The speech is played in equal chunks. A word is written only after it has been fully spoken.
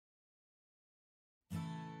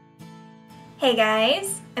Hey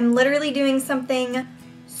guys, I'm literally doing something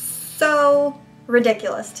so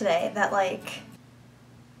ridiculous today that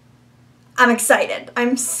I'm excited.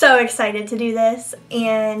 I'm so excited to do this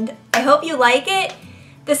and I hope you like it.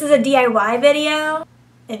 This is a DIY video,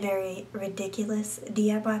 a very ridiculous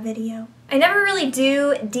DIY video. I never really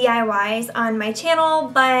do DIYs on my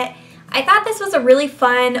channel, but I thought this was a really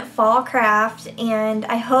fun fall craft and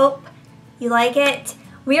I hope you like it.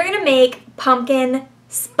 We are gonna make pumpkin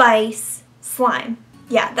spice slime.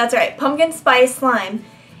 Yeah, that's right, pumpkin spice slime.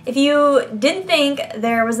 If you didn't think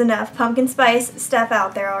there was enough pumpkin spice stuff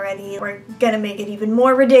out there already, we're gonna make it even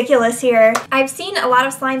more ridiculous here. I've seen a lot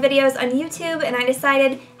of slime videos on YouTube and I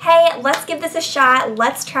decided, hey, let's give this a shot.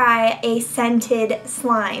 Let's try a scented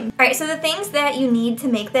slime. Alright, so the things that you need to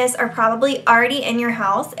make this are probably already in your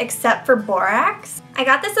house except for borax. I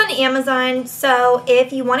got this on Amazon, so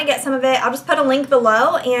if you want to get some of it, I'll just put a link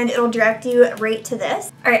below and it'll direct you right to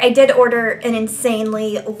this. Alright, I did order an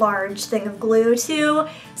insanely large thing of glue too,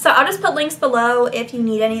 so I'll just put links below if you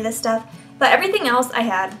need any of this stuff, but everything else I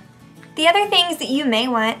had. The other things that you may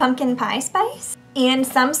want, pumpkin pie spice and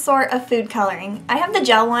some sort of food coloring. I have the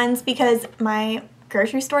gel ones because my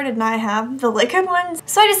grocery store did not have the liquid ones,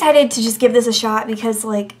 so I decided to just give this a shot because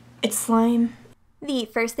it's slime. The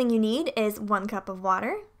first thing you need is 1 cup of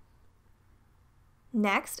water.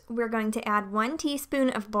 Next, we're going to add 1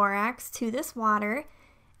 teaspoon of borax to this water,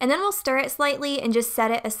 and then we'll stir it slightly and just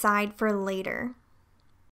set it aside for later.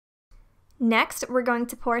 Next, we're going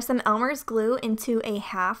to pour some Elmer's glue into a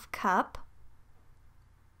 1/2 cup.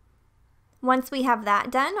 Once we have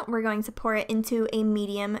that done, we're going to pour it into a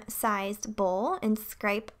medium-sized bowl and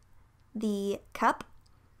scrape the cup.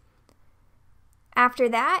 After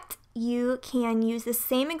that, you can use the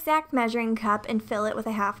same exact measuring cup and fill it with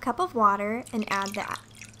a 1/2 cup of water and add that.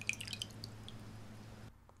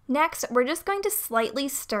 Next, we're just going to slightly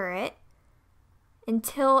stir it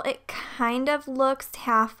until it kind of looks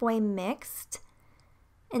halfway mixed.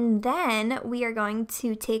 And then we are going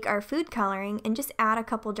to take our food coloring and just add a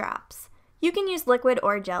couple drops. You can use liquid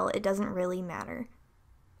or gel, it doesn't really matter.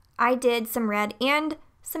 I did some red and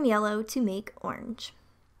some yellow to make orange.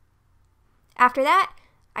 After that,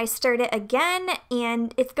 I stirred it again,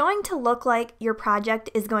 and it's going to look like your project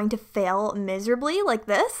is going to fail miserably like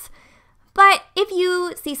this. But if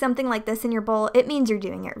you see something like this in your bowl, it means you're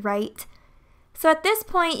doing it right. So at this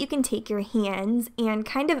point, you can take your hands and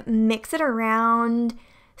kind of mix it around,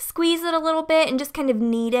 squeeze it a little bit, and just kind of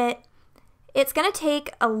knead it. It's going to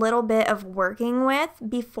take a little bit of working with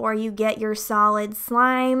before you get your solid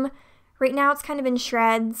slime. Right now, it's kind of in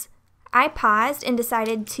shreds. I paused and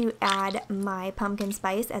decided to add my pumpkin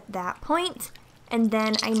spice at that point, and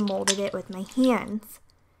then I molded it with my hands.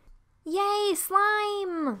 Yay,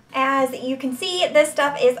 slime! As you can see, this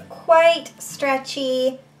stuff is quite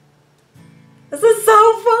stretchy. This is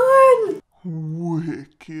so fun!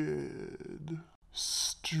 Wicked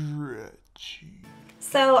stretchy.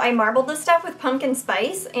 So I marbled this stuff with pumpkin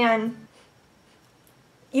spice, and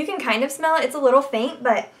you can kind of smell it. It's a little faint,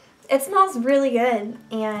 but it smells really good,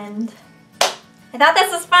 and I thought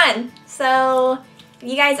this was fun. So if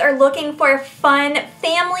you guys are looking for a fun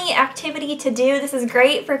family activity to do, this is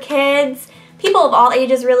great for kids, people of all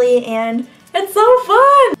ages really, and it's so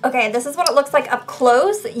fun! Okay, this is what it looks like up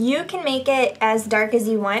close. You can make it as dark as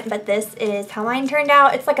you want, but this is how mine turned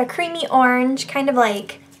out. It's like a creamy orange, kind of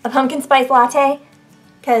like a pumpkin spice latte,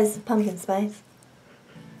 because pumpkin spice.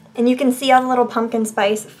 And you can see all the little pumpkin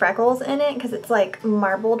spice freckles in it because it's like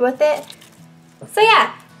marbled with it. So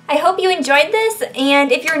yeah, I hope you enjoyed this,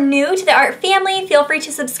 and if you're new to the art family, feel free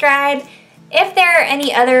to subscribe. If there are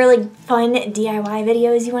any other fun DIY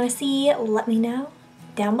videos you want to see, let me know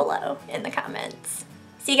down below in the comments.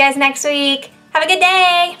 See you guys next week. Have a good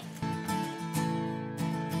day!